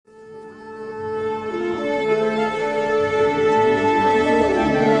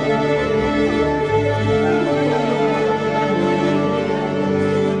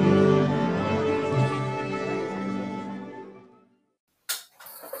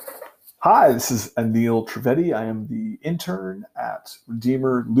Hi, this is Anil Trivedi. I am the intern at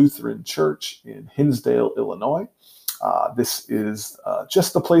Redeemer Lutheran Church in Hinsdale, Illinois. This is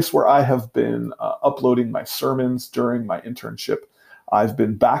just the place where I have been uploading my sermons during my internship. I've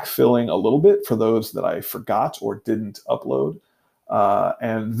been backfilling a little bit for those that I forgot or didn't upload.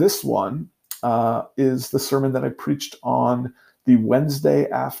 And this one is the sermon that I preached on the Wednesday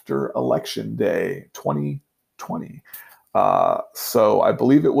after Election Day 2020. So I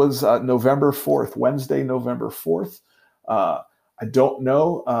believe it was November 4th, Wednesday, November 4th. Uh, I don't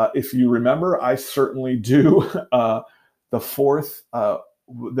know if you remember. I certainly do. The 4th,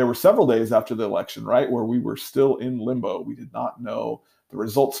 there were several days after the election, right, where we were still in limbo. We did not know the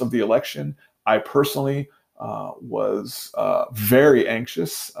results of the election. I personally was very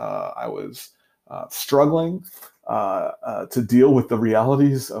anxious. I was struggling to deal with the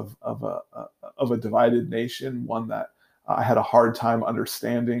realities of a divided nation, one that I had a hard time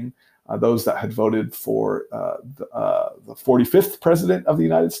understanding those that had voted for the 45th president of the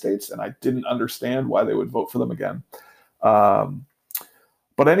United States, and I didn't understand why they would vote for them again. Um,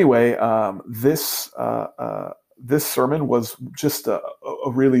 but anyway, this sermon was just a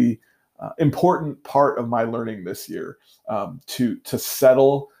really important part of my learning this year, to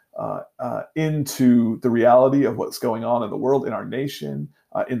settle into the reality of what's going on in the world, in our nation,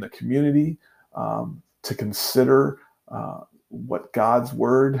 in the community, to consider what God's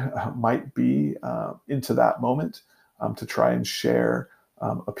word might be into that moment, to try and share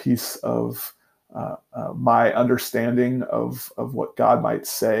a piece of my understanding of what God might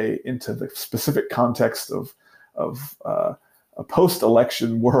say into the specific context of a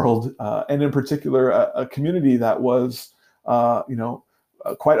post-election world, and in particular a community that was,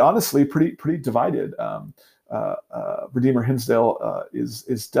 quite honestly, pretty divided. Redeemer Hinsdale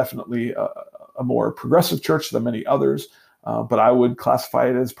is definitely a more progressive church than many others, but I would classify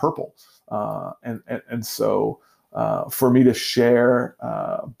it as purple. And so for me to share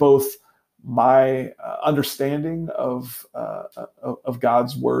both my understanding of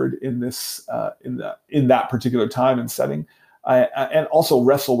God's word in this in that particular time and setting, and also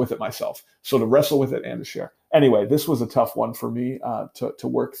wrestle with it myself. So to wrestle with it and to share. Anyway, this was a tough one for me to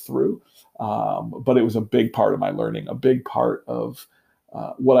work through, but it was a big part of my learning, a big part of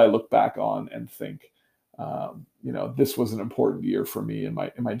what I look back on and think, this was an important year for me in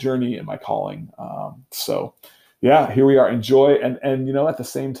my journey, in my calling. So yeah, here we are. Enjoy, and at the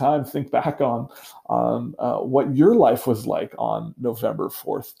same time, think back on what your life was like on November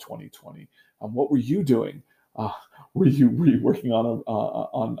 4th, 2020. What were you doing? Uh, were you working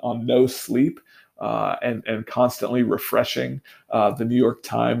on no sleep, and constantly refreshing the New York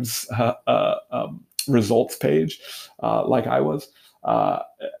Times results page, like I was? Uh,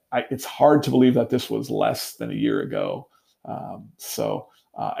 it's hard to believe that this was less than a year ago.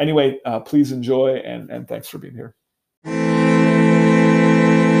 Anyway, please enjoy, and thanks for being here.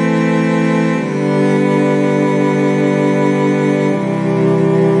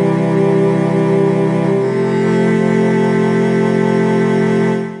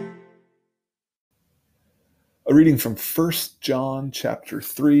 A reading from 1 John chapter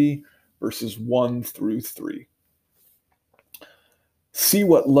 3, verses 1 through 3. See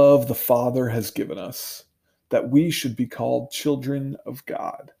what love the Father has given us, that we should be called children of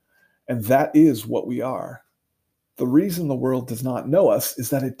God, and that is what we are. The reason the world does not know us is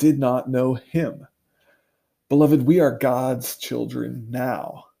that it did not know him. Beloved, we are God's children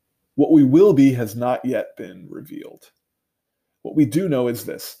now. What we will be has not yet been revealed. What we do know is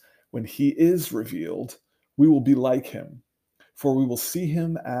this: when he is revealed, we will be like him, for we will see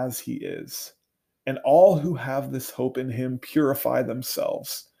him as he is. And all who have this hope in him purify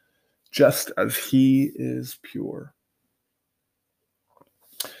themselves, just as he is pure.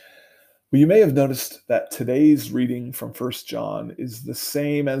 Well, you may have noticed that today's reading from 1 John is the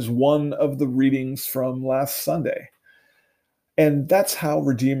same as one of the readings from last Sunday. And that's how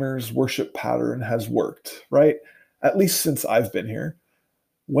Redeemer's worship pattern has worked, right? At least since I've been here.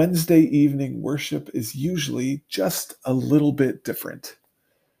 Wednesday evening worship is usually just a little bit different.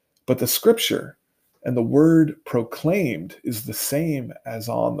 But the scripture and the word proclaimed is the same as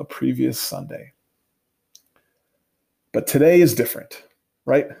on the previous Sunday. But today is different,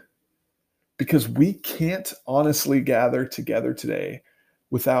 right? Because we can't honestly gather together today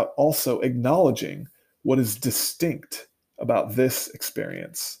without also acknowledging what is distinct about this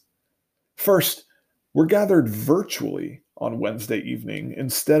experience. First, we're gathered virtually on Wednesday evening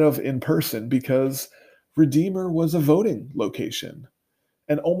instead of in person because Redeemer was a voting location,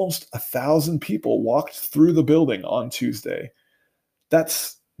 and almost 1,000 people walked through the building on Tuesday.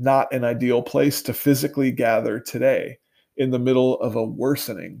 That's not an ideal place to physically gather today, in the middle of a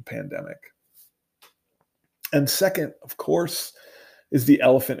worsening pandemic. And second, of course, is the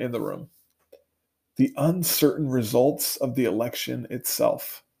elephant in the room, the uncertain results of the election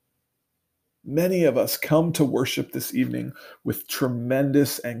itself. Many of us come to worship this evening with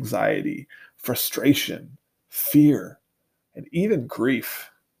tremendous anxiety, frustration, fear, and even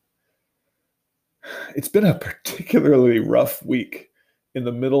grief. It's been a particularly rough week in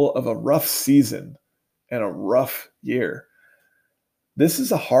the middle of a rough season and a rough year. This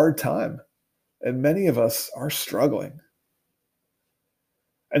is a hard time, and many of us are struggling.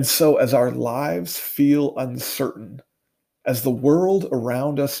 And so, as our lives feel uncertain, as the world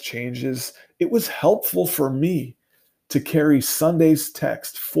around us changes, it was helpful for me to carry Sunday's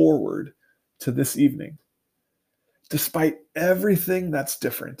text forward to this evening. Despite everything that's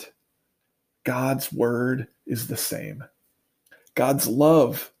different, God's word is the same. God's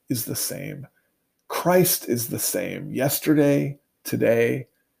love is the same. Christ is the same yesterday, today,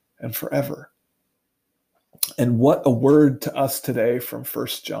 and forever. And what a word to us today from 1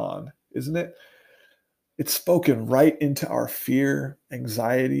 John, isn't it? It's spoken right into our fear,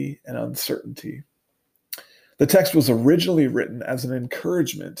 anxiety, and uncertainty. The text was originally written as an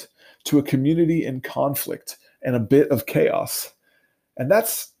encouragement to a community in conflict and a bit of chaos. And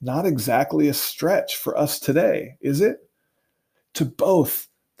that's not exactly a stretch for us today, is it? To both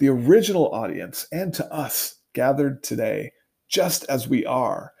the original audience and to us gathered today, just as we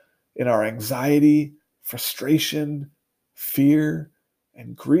are in our anxiety, frustration, fear,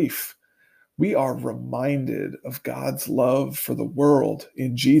 and grief, we are reminded of God's love for the world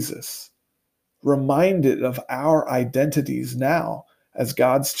in Jesus, reminded of our identities now as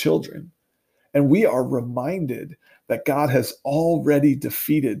God's children, and we are reminded that God has already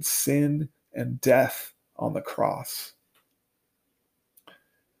defeated sin and death on the cross.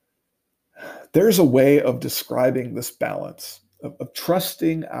 There's a way of describing this balance, of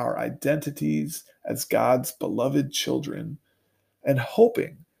trusting our identities as God's beloved children and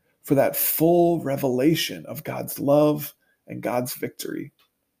hoping for that full revelation of God's love and God's victory.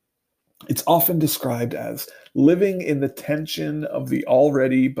 It's often described as living in the tension of the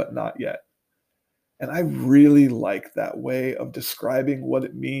already but not yet. And I really like that way of describing what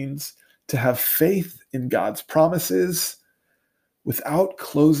it means to have faith in God's promises without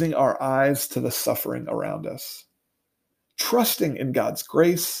closing our eyes to the suffering around us. Trusting in God's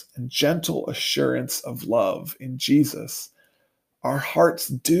grace and gentle assurance of love in Jesus, our hearts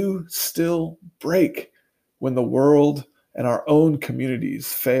do still break when the world and our own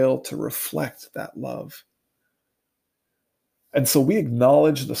communities fail to reflect that love. And so we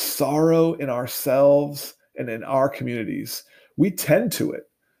acknowledge the sorrow in ourselves and in our communities. We tend to it.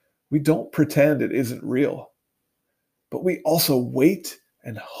 We don't pretend it isn't real. But we also wait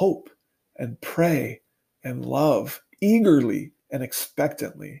and hope and pray and love eagerly and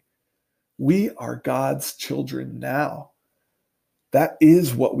expectantly. We are God's children now. That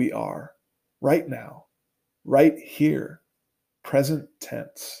is what we are right now, right here, present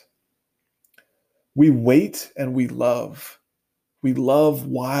tense. We wait and we love. We love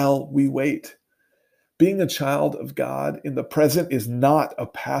while we wait. Being a child of God in the present is not a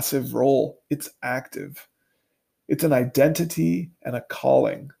passive role, it's active. It's an identity and a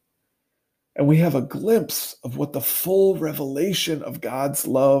calling. And we have a glimpse of what the full revelation of God's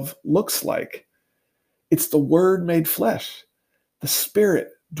love looks like. It's the Word made flesh, the Spirit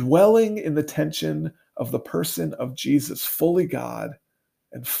dwelling in the tension of the person of Jesus, fully God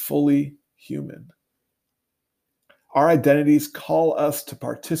and fully human. Our identities call us to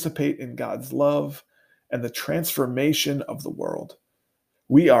participate in God's love and the transformation of the world.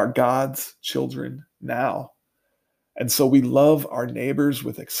 We are God's children now. And so we love our neighbors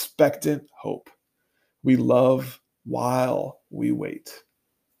with expectant hope. We love while we wait.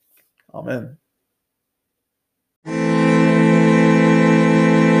 Amen.